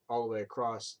it out all the way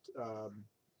across,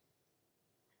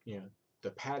 you know,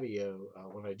 the patio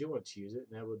when I do want to use it,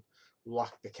 and I would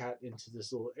lock the cat into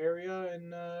this little area,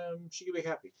 and she could be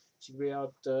happy. She could be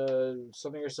out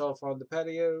sunning herself on the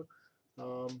patio.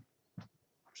 Um,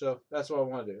 so that's what I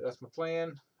want to do. That's my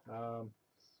plan. Um,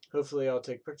 Hopefully, I'll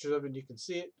take pictures of it and you can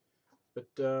see it. But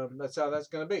that's how that's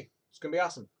going to be. It's going to be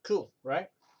awesome. Cool, right?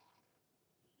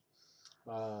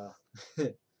 Uh,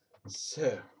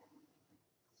 so,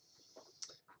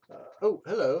 oh,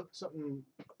 hello. Something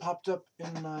popped up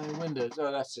in my windows.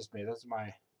 Oh, that's just me. That's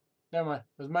my. Never mind.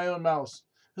 It was my own mouse.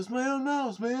 It's my own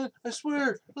mouse, man. I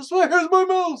swear. I swear, it's my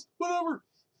mouse. Whatever.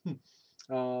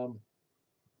 um,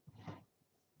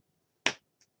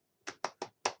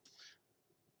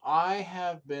 I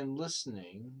have been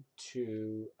listening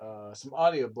to some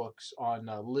audiobooks on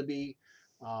Libby,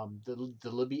 the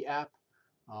Libby app,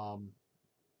 um,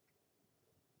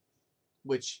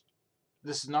 which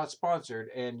this is not sponsored,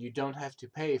 and you don't have to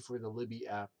pay for the Libby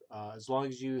app as long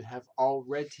as you have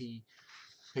already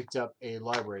picked up a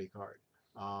library card.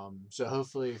 So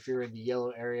hopefully, if you're in the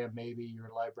yellow area, maybe your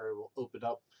library will open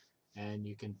up and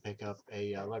you can pick up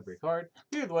a library card.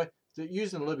 Either way,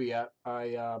 using the Libby app,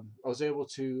 I was able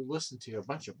to listen to a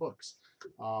bunch of books.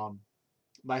 Um,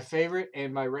 my favorite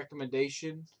and my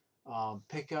recommendation,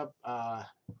 pick up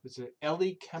what's it,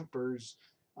 Ellie Kemper's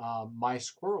My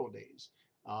Squirrel Days.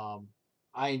 Um,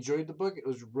 I enjoyed the book. It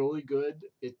was really good.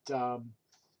 It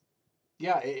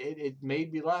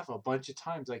made me laugh a bunch of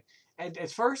times. Like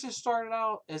at first, it started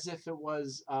out as if it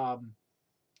was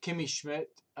Kimmy Schmidt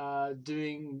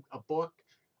doing a book,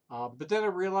 But then I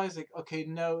realized, like, okay,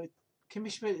 no,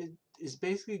 Kimmy Schmidt is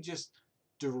basically just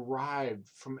derived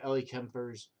from Ellie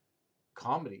Kemper's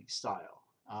comedy style.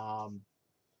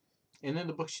 And in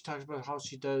the book, she talks about how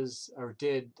she does or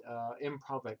did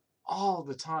improv like all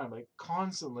the time, like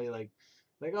constantly, like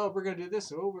oh, we're gonna do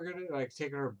this, oh, we're gonna like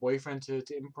taking her boyfriend to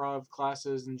improv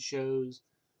classes and shows.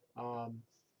 Um,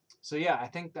 so yeah, I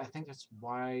think that's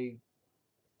why.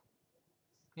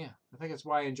 Yeah, I think that's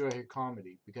why I enjoy her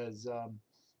comedy because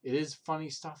it is funny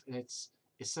stuff and it's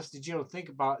stuff that you don't think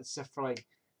about except for like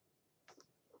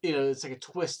it's like a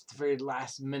twist at the very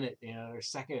last minute, or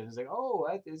second. It's like, oh,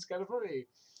 that is kind of funny.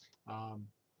 Um,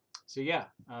 so yeah,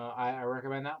 I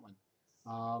recommend that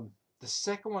one. The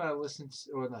second one I listened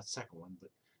to, or not second one, but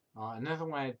another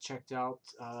one I checked out,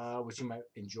 which you might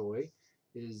enjoy,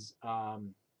 is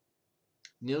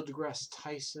Neil deGrasse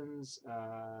Tyson's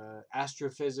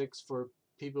Astrophysics for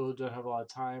people who don't have a lot of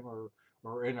time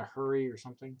or in a hurry or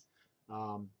something.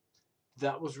 Um,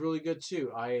 that was really good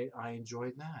too. I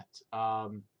enjoyed that.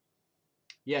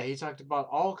 Yeah, he talked about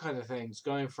all kind of things,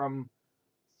 going from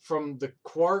the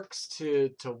quarks to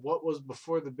what was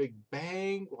before the Big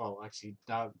Bang. Well, actually,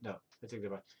 no, I take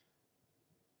that back.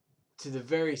 To the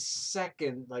very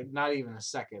second, like not even a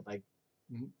second, like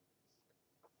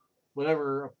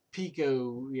whatever a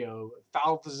pico,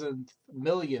 thousandth,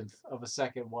 millionth of a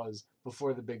second was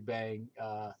before the Big Bang.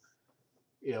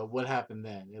 What happened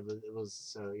then? It was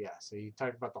so yeah. So he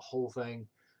talked about the whole thing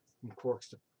from quarks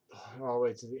to all the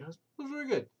way to the. It was very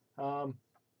good.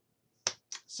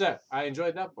 So I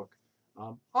enjoyed that book.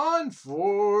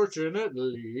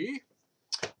 Unfortunately,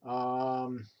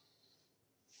 um,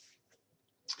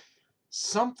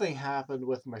 something happened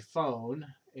with my phone,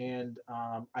 and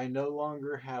I no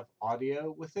longer have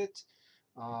audio with it.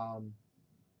 Um,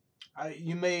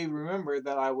 you may remember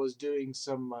that I was doing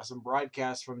some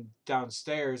broadcasts from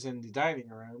downstairs in the dining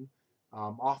room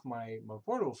off my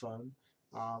portable phone.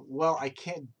 Well, I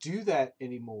can't do that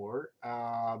anymore.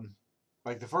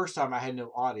 Like the first time, I had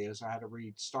no audio, so I had to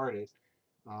restart it.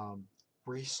 Um,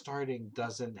 Restarting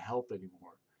doesn't help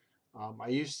anymore. I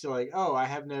used to like, oh, I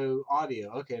have no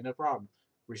audio. Okay, no problem.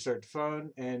 Restart the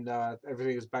phone, and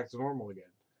everything is back to normal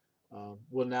again.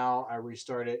 Well, now I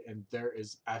restart it, and there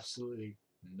is absolutely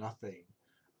nothing.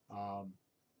 Um,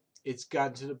 it's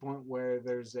gotten to the point where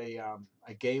there's a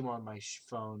game on my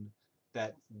phone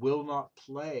that will not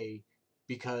play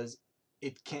because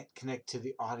it can't connect to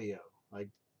the audio. Like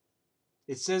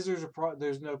it says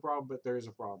there's no problem, but there is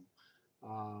a problem.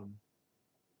 Um,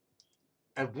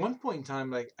 at one point in time,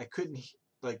 like I couldn't,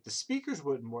 like the speakers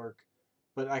wouldn't work,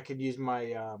 but I could use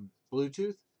my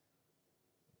Bluetooth.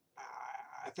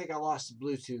 I think I lost the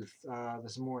Bluetooth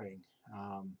this morning.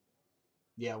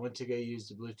 Yeah, I went to go use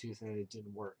the Bluetooth and it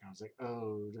didn't work. I was like,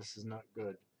 oh, this is not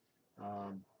good.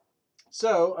 Um,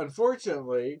 so,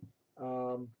 unfortunately,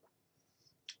 um,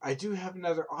 I do have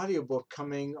another audiobook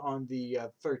coming on the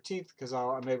 13th because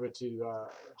I'm able to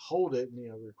hold it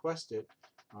and request it.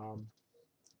 Um,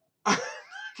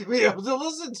 to be able to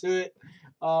listen to it,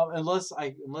 unless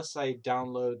I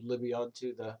download Libby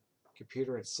onto the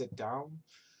computer and sit down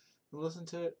and listen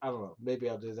to it. I don't know. Maybe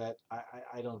I'll do that.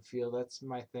 I don't feel that's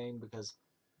my thing because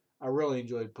I really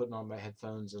enjoyed putting on my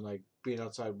headphones and like being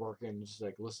outside working and just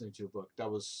like listening to a book. That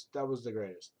was the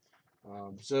greatest.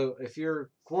 So if you're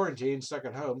quarantined, stuck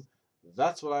at home,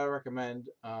 that's what I recommend.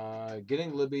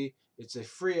 Getting Libby. It's a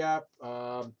free app.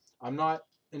 I'm not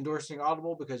endorsing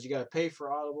Audible because you got to pay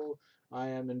for Audible. I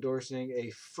am endorsing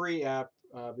a free app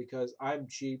because I'm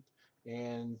cheap,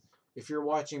 and if you're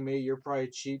watching me, you're probably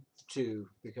cheap too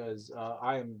because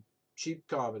I am cheap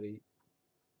comedy.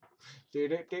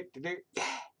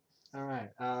 All right.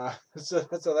 So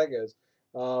that's how that goes.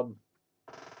 Um,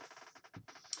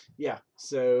 yeah.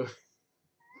 So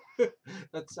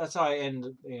that's how I end.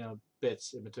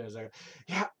 Bits in between. It's like,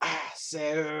 yeah.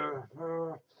 So,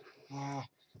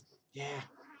 yeah.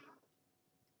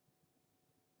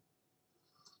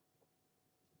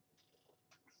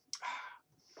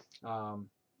 Um,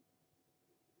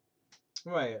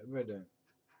 what am I doing?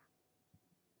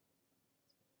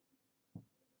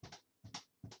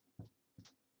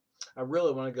 I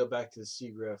really want to go back to the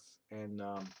Seagriff, and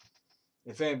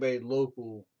if anybody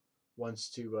local wants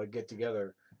to get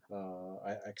together,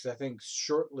 because I think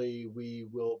shortly we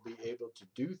will be able to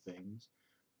do things.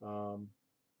 Um,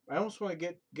 I almost want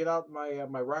to get out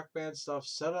my rock band stuff,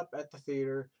 set up at the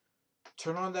theater,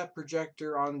 turn on that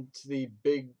projector onto the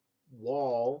big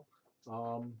wall,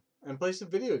 and play some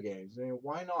video games. I mean,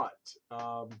 why not?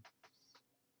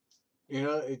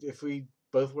 If we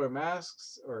both wear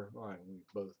masks, or well, we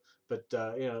both, but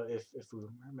if we wear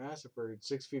masks, if we're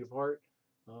 6 feet apart,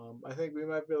 I think we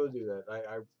might be able to do that.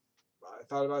 I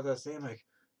thought about that saying like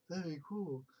that'd be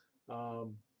cool.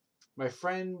 My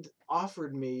friend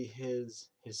offered me his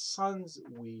son's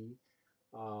Wii,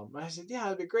 and I said, yeah,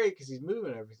 that'd be great because he's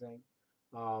moving and everything.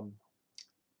 Um,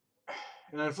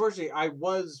 and unfortunately, I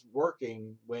was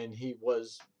working when he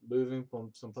was moving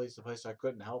from some place to place, so I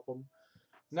couldn't help him.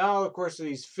 Now, of course, that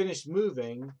he's finished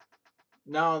moving,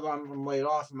 now that I'm laid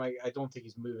off, I don't think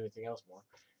he's moving anything else more.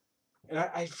 And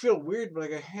I feel weird, but I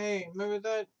go, hey, remember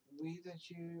that Wii that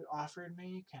you offered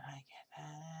me? Can I get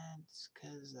that?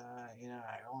 Because,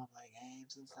 I don't want to play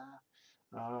games and stuff.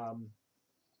 Um,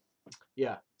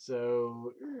 yeah,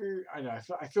 so I know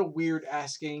I feel weird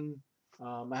asking.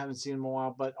 I haven't seen him in a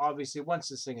while, but obviously once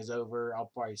this thing is over,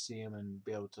 I'll probably see him and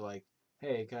be able to like,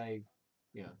 hey, can I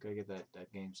get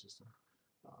that game system?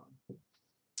 Um,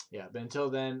 yeah, but until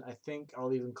then, I think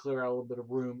I'll even clear out a little bit of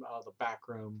room out of the back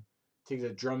room, take the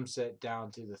drum set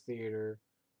down to the theater.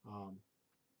 Um,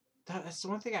 that's the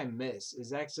one thing I miss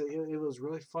is actually it was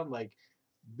really fun, like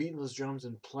beating those drums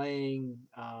and playing,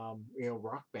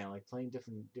 rock band, like playing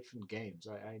different games.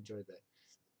 I enjoyed that.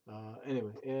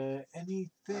 Anyway,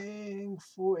 anything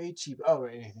for a cheap? Oh,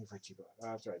 right, anything for a cheap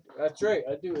laugh. That's right. That's right.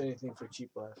 I do anything for a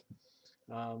cheap laugh.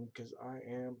 Because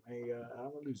I'm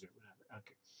a loser. Whatever.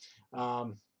 Okay.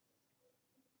 Um,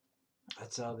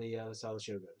 that's how the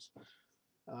show goes.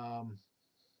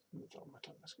 What's on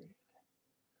my screen?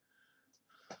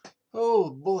 Oh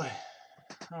boy.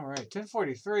 All right,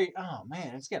 10:43. Oh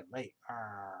man, it's getting late.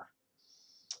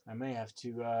 I may have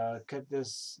to cut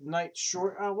this night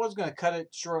short. I was gonna cut it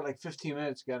short like 15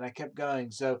 minutes ago, and I kept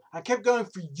going. So I kept going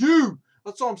for you.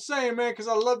 That's all I'm saying, man, because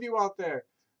I love you out there.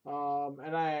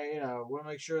 And I, want to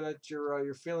make sure that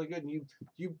you're feeling good. And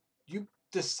you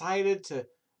decided to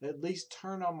at least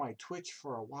turn on my Twitch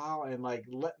for a while and like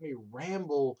let me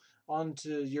ramble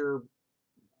onto your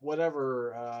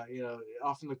whatever,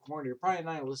 off in the corner. You're probably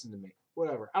not even listening to me.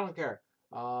 Whatever. I don't care.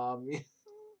 Um,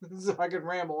 so I can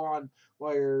ramble on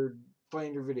while you're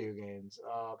playing your video games.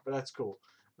 But that's cool.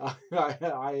 I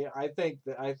thank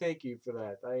you for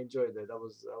that. I enjoyed that. That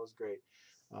was great.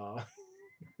 Uh,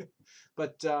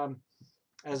 but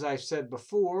as I've said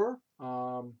before,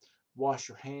 wash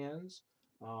your hands.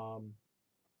 Um,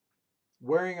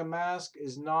 Wearing a mask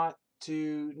is not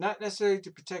necessarily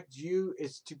to protect you.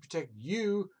 It's to protect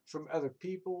you from other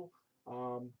people.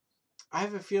 Um, I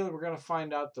have a feeling we're going to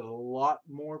find out that a lot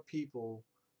more people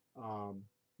um,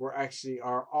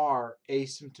 are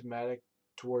asymptomatic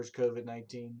towards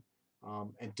COVID-19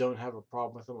 and don't have a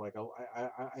problem with them. Like I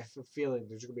have a feeling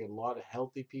there's going to be a lot of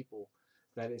healthy people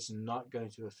that it's not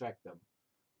going to affect them,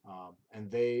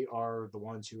 and they are the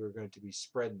ones who are going to be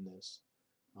spreading this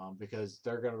because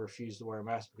they're going to refuse to wear a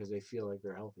mask because they feel like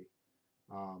they're healthy.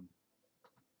 Um,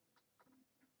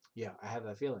 yeah, I have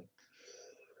that feeling.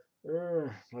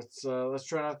 Let's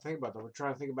try not to think about that. We're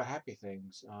trying to think about happy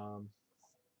things.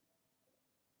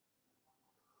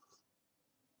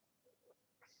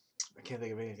 I can't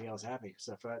think of anything else happy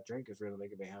except for that drink is really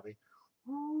making me happy.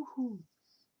 Woo-hoo.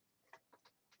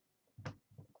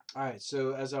 All right,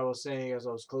 so as I was saying, as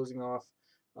I was closing off,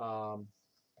 um,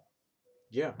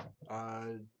 yeah,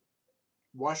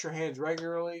 wash your hands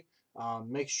regularly.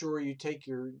 Make sure you take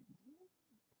your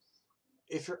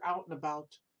if you're out and about.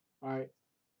 All right,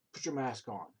 put your mask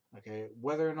on. Okay,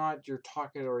 whether or not you're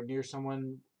talking or near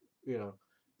someone, you know,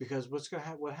 because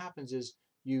what happens is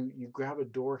you grab a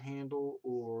door handle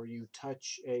or you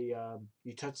touch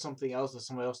something else that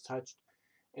someone else touched,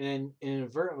 and then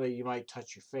inadvertently you might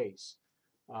touch your face.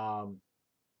 Um,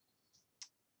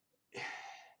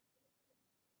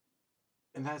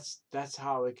 and that's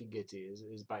how it could get to you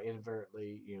is by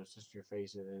inadvertently touching your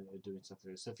face and doing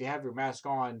something. So if you have your mask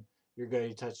on, you're going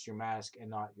to touch your mask and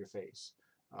not your face.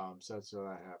 So that's how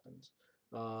that happens.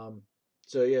 Um,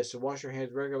 so yeah, so wash your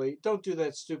hands regularly. Don't do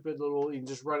that stupid little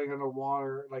just running under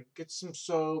water. Like get some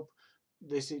soap.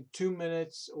 They say 2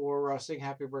 minutes or sing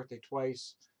happy birthday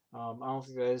twice. I don't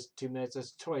think that is 2 minutes.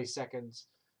 That's 20 seconds.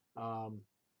 Um,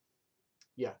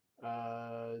 yeah,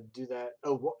 do that.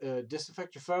 Oh,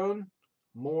 disinfect your phone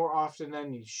more often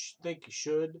than you think you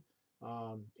should.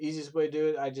 Easiest way to do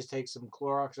it, I just take some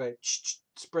Clorox, I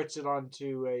spritz it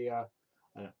onto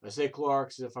I say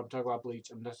Clorox if I'm talking about bleach.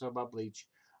 I'm not talking about bleach.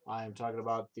 I'm talking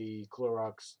about the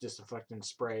Clorox disinfectant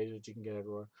spray that you can get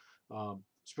everywhere.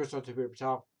 Spritz onto a paper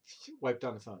towel, wipe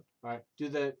down the phone. All right, do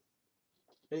that.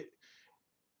 It,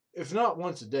 if not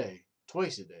once a day,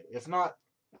 twice a day. If not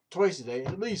twice a day,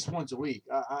 at least once a week.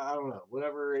 I don't know,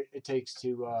 whatever it takes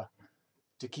to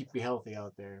keep you healthy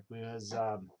out there. Because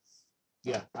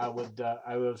yeah, I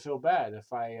would feel bad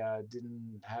if I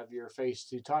didn't have your face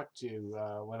to talk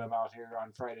to when I'm out here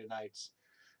on Friday nights.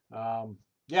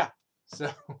 Yeah, So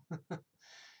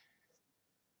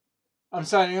I'm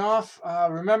signing off.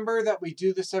 Remember that we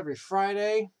do this every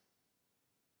Friday.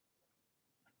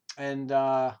 And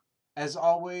as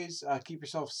always, keep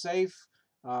yourself safe.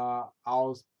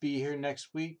 I'll be here next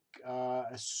week.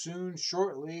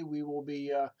 Shortly, we will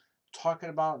be talking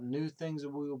about new things that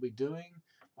we will be doing.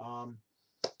 Um,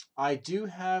 I do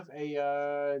have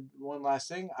one last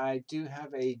thing. I do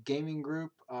have a gaming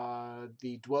group,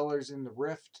 the Dwellers in the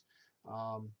Rift.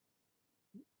 Um,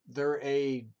 they're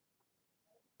a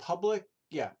public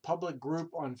group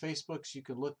on Facebook, so you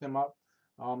can look them up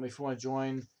if you want to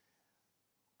join.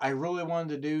 I really wanted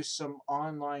to do some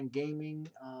online gaming.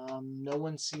 No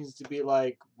one seems to be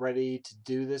like ready to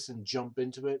do this and jump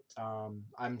into it.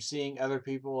 I'm seeing other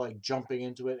people like jumping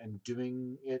into it and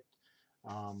doing it.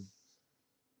 Um,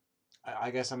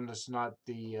 I guess I'm just not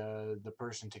the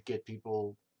person to get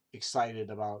people excited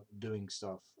about doing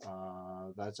stuff.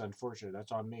 That's unfortunate.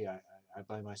 That's on me. I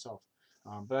blame myself.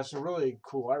 But that's a really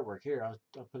cool artwork. Here, I'll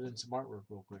put in some artwork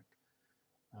real quick.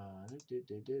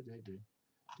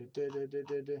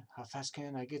 How fast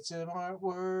can I get some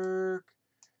artwork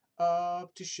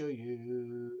up to show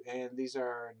you? And these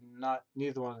are not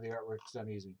neither one of the artworks I'm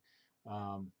using.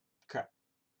 Crap.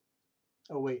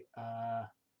 Oh wait.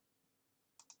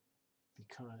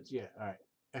 Because yeah. All right.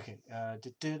 Okay.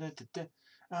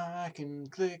 I can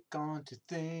click onto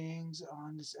things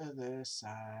on this other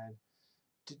side.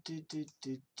 And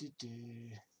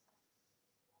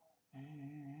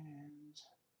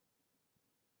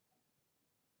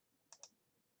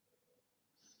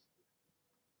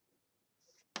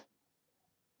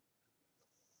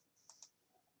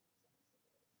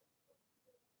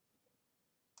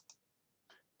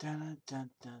dun dun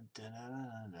dun dun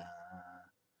dun dun.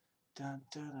 Dun,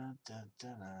 dun, dun, dun,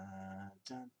 dun,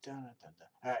 dun, dun, dun, dun.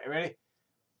 All right, ready?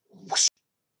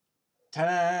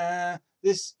 Ta-da!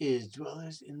 This is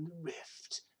Dwellers in the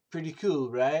Rift. Pretty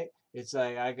cool, right? It's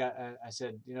like I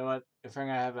said, you know what? If I'm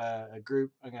gonna have a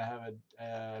group, I'm gonna have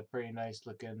a pretty nice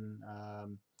looking,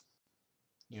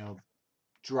 you know,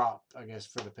 drop, I guess,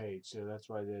 for the page. So that's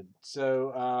what I did.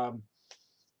 So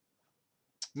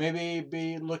maybe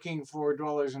be looking for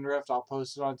Dwellers in the Rift. I'll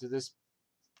post it onto this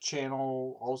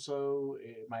channel also,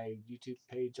 my YouTube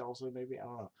page also, maybe, I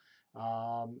don't know.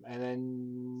 And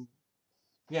then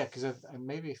yeah, because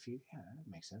maybe if you, yeah, that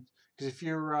makes sense. Because if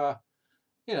you're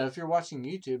if you're watching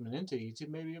YouTube and into YouTube,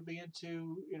 maybe you'll be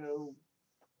into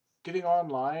getting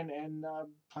online and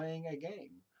playing a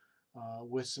game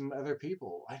with some other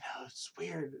people. I know it's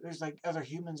weird. There's like other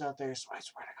humans out there, so I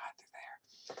swear to God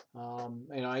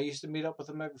they're there. I used to meet up with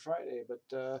them every Friday, but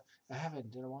I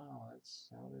haven't in a while. That's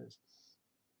how it is.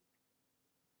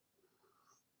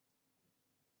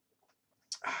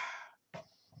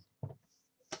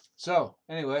 So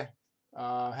anyway,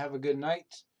 have a good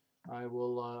night. I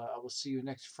will see you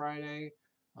next Friday.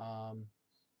 Um,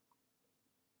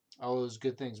 all those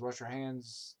good things. Wash your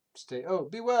hands. Stay. Oh,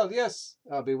 be well. Yes.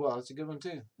 Be well. That's a good one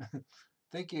too.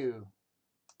 Thank you.